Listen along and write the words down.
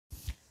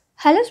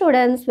Hello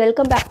students,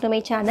 welcome back to my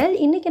channel.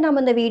 இன்னைக்கு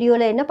நாம இந்த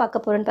வீடியோல என்ன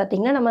பார்க்க போறோம்னு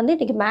பாத்தீங்கன்னா நம்ம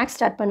இன்னைக்கு மேத்ஸ்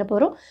ஸ்டார்ட் பண்ண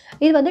போறோம்.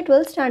 இது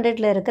 12th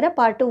ஸ்டாண்டர்ட்ல இருக்கிற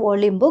பார்ட் 2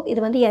 வால்யூம் புக்.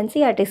 இது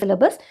NCERT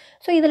சிலபஸ்.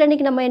 சோ இதுல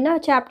இன்னைக்கு நம்ம என்ன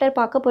சாப்டர்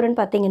பார்க்க போறோம்னு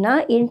பாத்தீங்கன்னா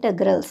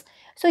இன்டெகிரல்ஸ்.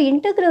 சோ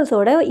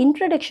இன்டெகிரல்ஸோட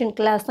இன்ட்ரோடக்ஷன்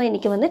கிளாஸ் தான்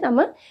இன்னைக்கு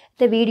நம்ம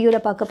இந்த வீடியோல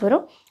பார்க்க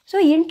போறோம். சோ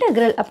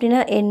இன்டெகிரல்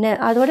அப்படினா என்ன?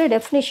 அதோட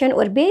டெஃபினிஷன்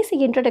ஒரு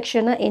பேசிக்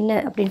இன்ட்ரோடக்ஷனா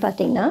என்ன அப்படினு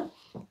பாத்தீங்கன்னா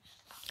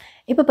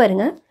இப்போ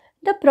பாருங்க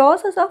the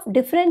process of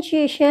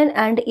differentiation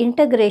and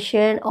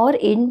integration are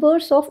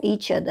inverse of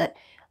each other.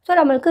 So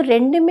நமக்கு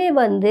ரெண்டுமே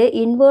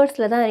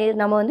இன்வர்ஸ்ல தான்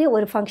நம்ம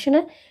ஒரு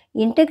ஃபங்க்ஷனை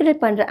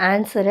இன்டெகிரேட் பண்ற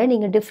ஆன்சரை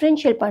நீங்க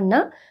டிஃபரன்ஷியேட் பண்ணா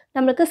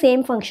நமக்கு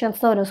சேம்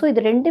ஃபங்க்ஷன்ஸ் தான் வரும். ஸோ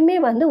இது ரெண்டுமே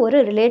ஒரு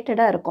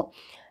ரிலேட்டடா இருக்கும்.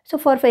 ஸோ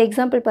ஃபார்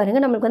எக்ஸாம்பிள் பாருங்க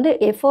நமக்கு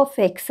f of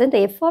x இந்த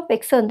f of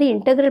x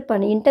இன்டெகிரேட்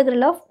பண்ணி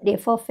integral of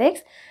f of x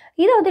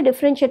இதை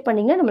டிஃபரன்ஷியேட்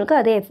பண்ணிங்கன்னா நமக்கு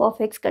அதே f of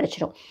x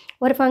கிடைச்சிரும்.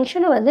 ஒரு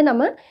ஃபங்க்ஷனை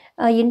நம்ம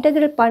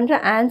இன்டெகிரேட் பண்ணுற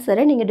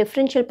ஆன்சரை நீங்கள்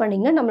டிஃபரன்ஷியேட்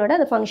பண்ணிங்கன்னா நம்மளோட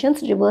அந்த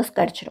ஃபங்க்ஷன்ஸ் ரிவர்ஸ்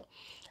கிடைச்சிரும்.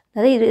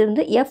 அதாவது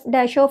இது f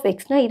dash of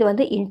xனா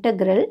இது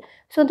இன்டெகிரல்.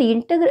 ஸோ இந்த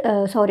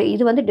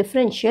இது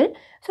டிஃபரன்ஷியல்.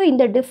 ஸோ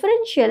இந்த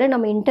டிஃபரன்ஷியலை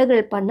நம்ம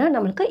இன்டெகிரேட் பண்ணால்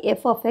நம்மளுக்கு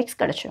f of x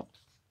கிடைச்சிரும்.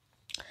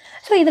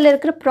 ஸோ இதில்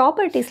இருக்கிற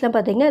ப்ராப்பர்ட்டிஸ்லாம்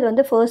பார்த்தீங்கன்னா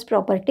இது first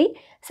property.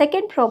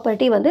 Second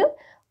property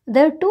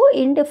the two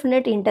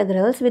indefinite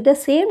integrals with the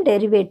same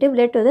derivative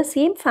led to the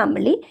same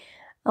family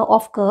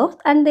of curves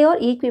and they are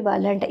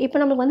equivalent. இப்போ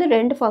நமக்கு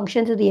ரெண்டு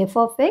ஃபங்க்ஷன்ஸ் இது f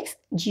of x,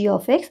 g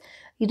of x.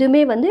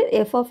 இதுவுமே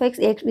f of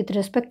x with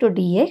respect to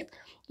dx.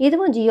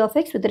 இதுவும் g of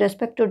x with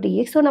respect to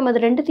dx. So நம்ம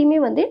அது ரெண்டுத்தையுமே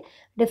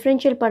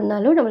differential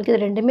பண்ணாலும் நம்மளுக்கு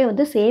இது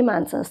ரெண்டுமே சேம்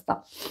ஆன்சர்ஸ்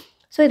தான்.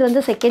 ஸோ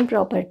இது செகண்ட்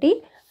ப்ராப்பர்ட்டி.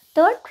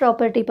 தேர்ட்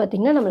ப்ராப்பர்ட்டி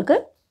பார்த்திங்கன்னா நம்மளுக்கு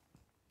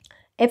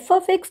f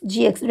of x,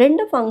 gx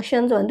ரெண்டு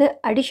ஃபங்க்ஷன்ஸ்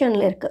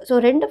அடிஷனில் இருக்குது. ஸோ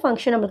ரெண்டு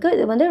ஃபங்க்ஷன் நம்மளுக்கு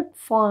இது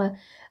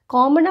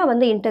காமனாக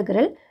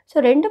இன்டெகிரல். ஸோ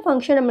ரெண்டு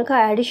ஃபங்க்ஷன் நம்மளுக்கு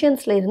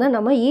அடிஷன்ஸில் இருந்தால்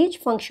நம்ம ஈச்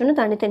ஃபங்க்ஷனும்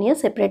தனித்தனியாக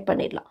செப்பரேட்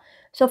பண்ணிடலாம்.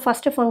 ஸோ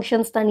ஃபஸ்ட்டு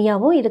ஃபங்க்ஷன்ஸ்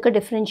தனியாகவும் இதுக்கு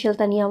டிஃப்ரென்ஷியல்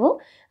தனியாகவும்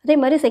அதே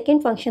மாதிரி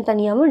செகண்ட் ஃபங்க்ஷன்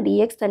தனியாகவும்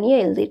dx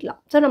தனியாக எழுதிடலாம்.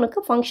 ஸோ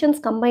நமக்கு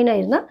ஃபங்க்ஷன்ஸ்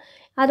கம்பைனாக இருந்தால்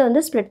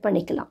அதை ஸ்ப்ளிட்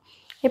பண்ணிக்கலாம்.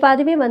 இப்போ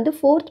அதுவே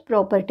ஃபோர்த்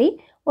ப்ராப்பர்ட்டி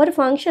ஒரு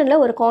ஃபங்க்ஷனில்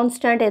ஒரு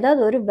கான்ஸ்டன்ட்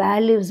ஏதாவது ஒரு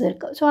வேல்யூஸ்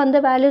இருக்குது. ஸோ அந்த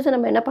வேல்யூஸை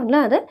நம்ம என்ன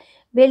பண்ணலாம் அதை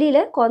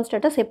வெளியில்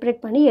கான்ஸ்டண்ட்டாக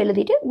செப்பரேட் பண்ணி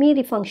எழுதிட்டு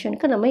மீதி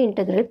ஃபங்க்ஷனுக்கு நம்ம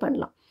இன்டெகிரேட்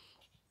பண்ணலாம்.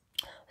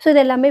 ஸோ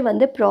இது எல்லாமே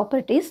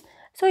ப்ராப்பர்ட்டிஸ்.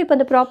 ஸோ இப்போ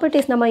இந்த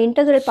ப்ராப்பர்ட்டிஸ் நம்ம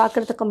இன்டெகிரேட்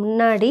பார்க்குறதுக்கு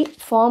முன்னாடி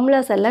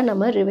ஃபார்முலாஸ் எல்லாம்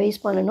நம்ம ரிவைஸ்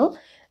பண்ணணும்.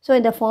 ஸோ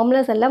இந்த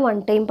ஃபார்முலாஸ் எல்லாம் ஒன்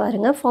டைம்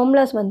பாருங்கள்.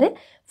 Formulas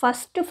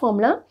first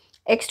formula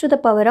x to the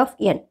power of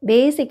n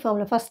basic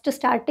formula. First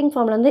starting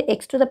formula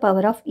x to the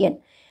power of n.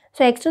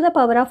 So x to the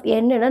power of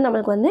n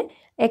நம்மளுக்கு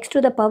x to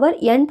the power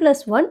n plus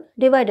 1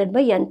 divided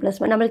by n plus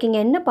 1. நம்மளுக்கு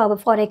இங்கே என்ன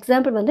power for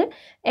example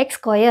x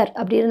square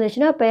அப்படி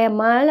இருந்துச்சுன்னா இப்போ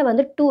மேலே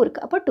 2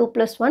 இருக்குது. அப்போ 2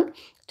 plus 1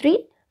 3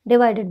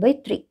 divided by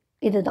 3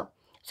 இதுதான்.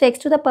 So x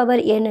to the power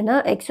n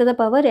x to the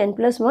power n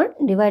plus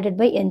 1 divided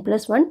by n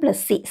plus 1 plus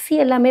c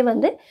எல்லாமே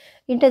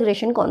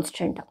இன்டெகிரேஷன்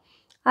கான்ஸ்டன்ட்டாக.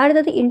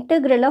 அடுத்தது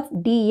இன்டெகிரல் ஆஃப்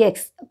dx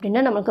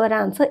அப்படின்னா நமக்கு வர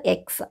answer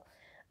x.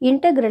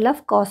 Integral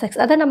of cos x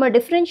அதான் நம்ம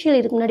differential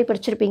இதுக்கு முன்னாடி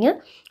படிச்சிருப்பீங்க.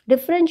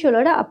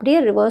 டிஃப்ரென்ஷியலோட அப்படியே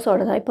ரிவர்ஸோட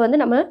தான். இப்போ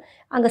நம்ம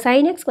அங்கே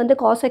sin x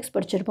cos x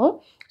படிச்சிருப்போம்.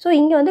 ஸோ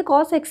இங்கே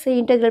cos x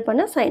இன்டெகிரேட்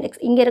பண்ண sin x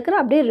இங்கே இருக்கிற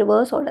அப்படியே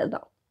ரிவர்ஸோட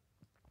தான்.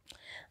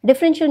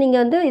 டிஃப்ரென்ஷியல்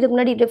நீங்கள் இதுக்கு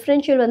முன்னாடி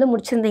டிஃப்ரென்ஷியல்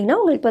முடிச்சிருந்தீங்கன்னா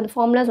உங்களுக்கு இப்போ அந்த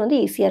ஃபார்முலாஸ்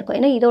ஈஸியாக இருக்கும்.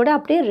 ஏன்னா இதோட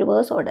அப்படியே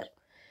ரிவர்ஸ் ஆர்டர்.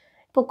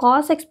 இப்போ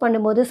cos x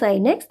பண்ணும்போது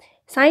sin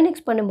x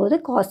பண்ணும்போது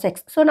cos x.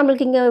 ஸோ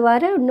நம்மளுக்கு இங்கே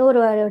வர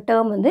இன்னொரு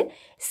டேர்ம்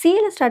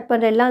சியில் ஸ்டார்ட்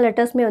பண்ணுற எல்லா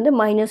லெட்டர்ஸுமே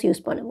மைனஸ்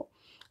யூஸ் பண்ணுவோம்.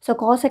 So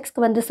cos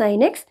xக்கு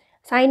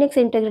sin x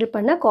integrate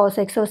பண்ணால் cos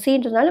x. So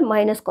சின்றதுனால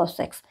minus cos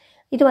x.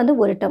 இது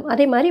ஒரு டேர்ம்.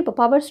 அதே மாதிரி இப்போ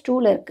பவர்ஸ்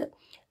 2ல் இருக்குது.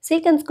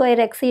 secant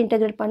ஸ்கொயர் x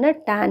இன்டெகிரேட் பண்ணால்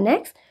tan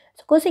x.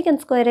 So cosecant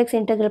square x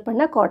integrate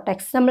பண்ணால் cot x.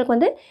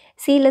 நம்மளுக்கு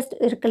சியில்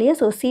இருக்கு இல்லையா.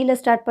 ஸோ சியில்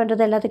ஸ்டார்ட்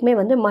பண்ணுறது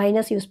எல்லாத்துக்குமே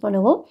மைனஸ் யூஸ்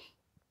பண்ணுவோம்.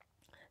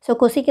 ஸோ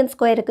cosecant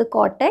ஸ்கொயருக்கு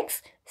cot x,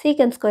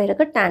 secant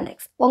ஸ்கொயருக்கு tan x.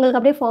 உங்களுக்கு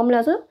அப்படியே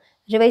ஃபார்முலாஸும்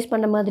ரிவைஸ்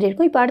பண்ண மாதிரி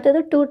இருக்கும். இப்போ அடுத்தது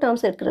 2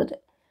 டேர்ம்ஸ் இருக்கிறது.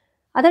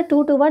 அதை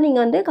 2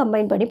 நீங்கள்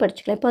கம்பைன் பண்ணி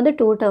படிச்சுக்கலாம். இப்போ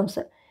 2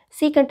 terms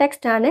secant x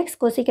tan x,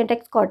 cosecant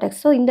x cot x.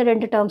 So இந்த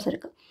 2 டேர்ம்ஸ்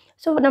இருக்குது.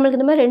 ஸோ நம்மளுக்கு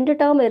இந்த மாதிரி 2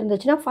 டேர்ம்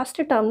இருந்துச்சுன்னா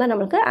ஃபஸ்ட்டு டேர்ம் தான்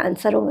நம்மளுக்கு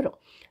ஆன்சரும் வரும்.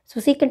 So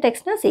secant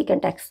xனா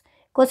secant x,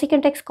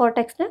 cosecant x cot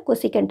xனா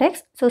cosecant x.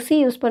 So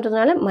c use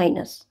பண்ணுறதுனால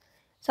மைனஸ்.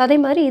 ஸோ அதே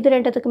மாதிரி இது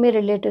ரெண்டுத்துக்குமே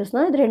ரிலேட்டிவ்ஸ்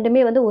தான். இது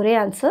ரெண்டுமே ஒரே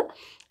answer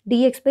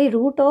dx by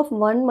root of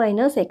 1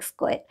 minus x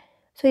square.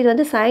 So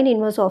இது sin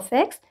inverse of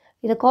x.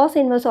 இது cos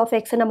inverse of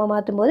x நம்ம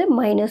மாற்றும் போது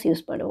மைனஸ்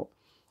யூஸ் பண்ணுவோம்.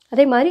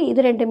 அதே மாதிரி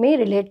இது ரெண்டுமே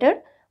ரிலேட்டட்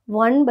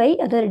 1 by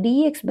அதாவது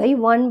dx by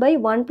 1 by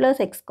 1 plus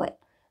x square.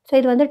 So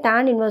இது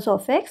tan inverse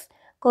of x.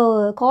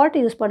 cot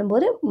use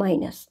பண்ணும்போது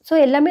மைனஸ். ஸோ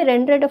எல்லாமே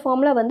ரெண்டு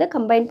ஃபார்முலா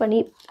கம்பைன் பண்ணி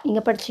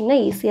இங்கே படிச்சிங்கன்னா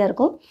ஈஸியாக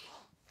இருக்கும்.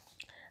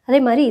 அதே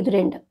மாதிரி இது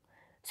ரெண்டு.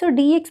 ஸோ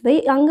dx by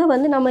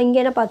அங்கே நம்ம இங்கே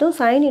என்ன பார்த்தோம்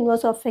sin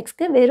inverse of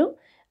xக்கு வெறும்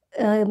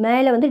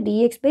மேலே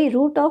dx by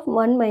root of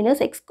 1 minus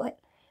x square.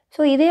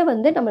 So இதே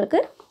நம்மளுக்கு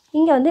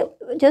இங்கே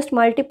ஜஸ்ட்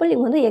மல்டிபிள்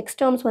இங்கே x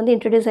டேர்ம்ஸ்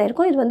இன்ட்ரடியூஸ்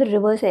ஆகிருக்கும். இது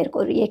ரிவர்ஸ்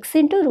ஆகிருக்கும். ஒரு x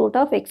into root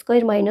of x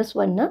square minus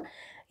 1னா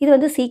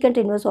இது secant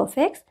inverse of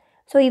x.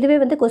 So இதுவே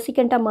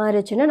கொசிகண்ட்டாக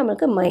மாறிச்சுன்னா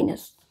நம்மளுக்கு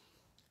minus.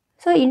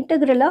 So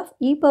integral of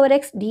e power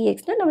x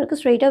dxனா நம்மளுக்கு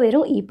ஸ்ட்ரைட்டாக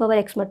வெறும் e power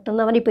x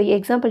மட்டும்தான். இப்போ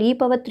example e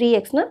power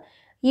 3xனா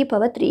e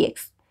power 3x.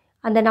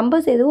 அந்த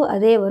நம்பர்ஸ் எதுவும்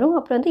அதே வரும்.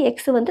 அப்புறம் வந்து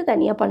எக்ஸ் வந்து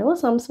தனியாக பண்ணுவோம்.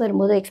 சம்ஸ்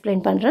வரும்போது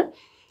எக்ஸ்பிளைன் பண்ணுறேன்.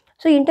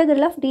 So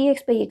integral of dx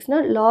by xனா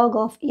log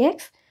of x.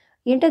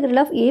 Integral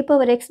of a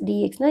power x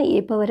dxனா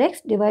a power x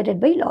divided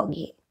by log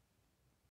a.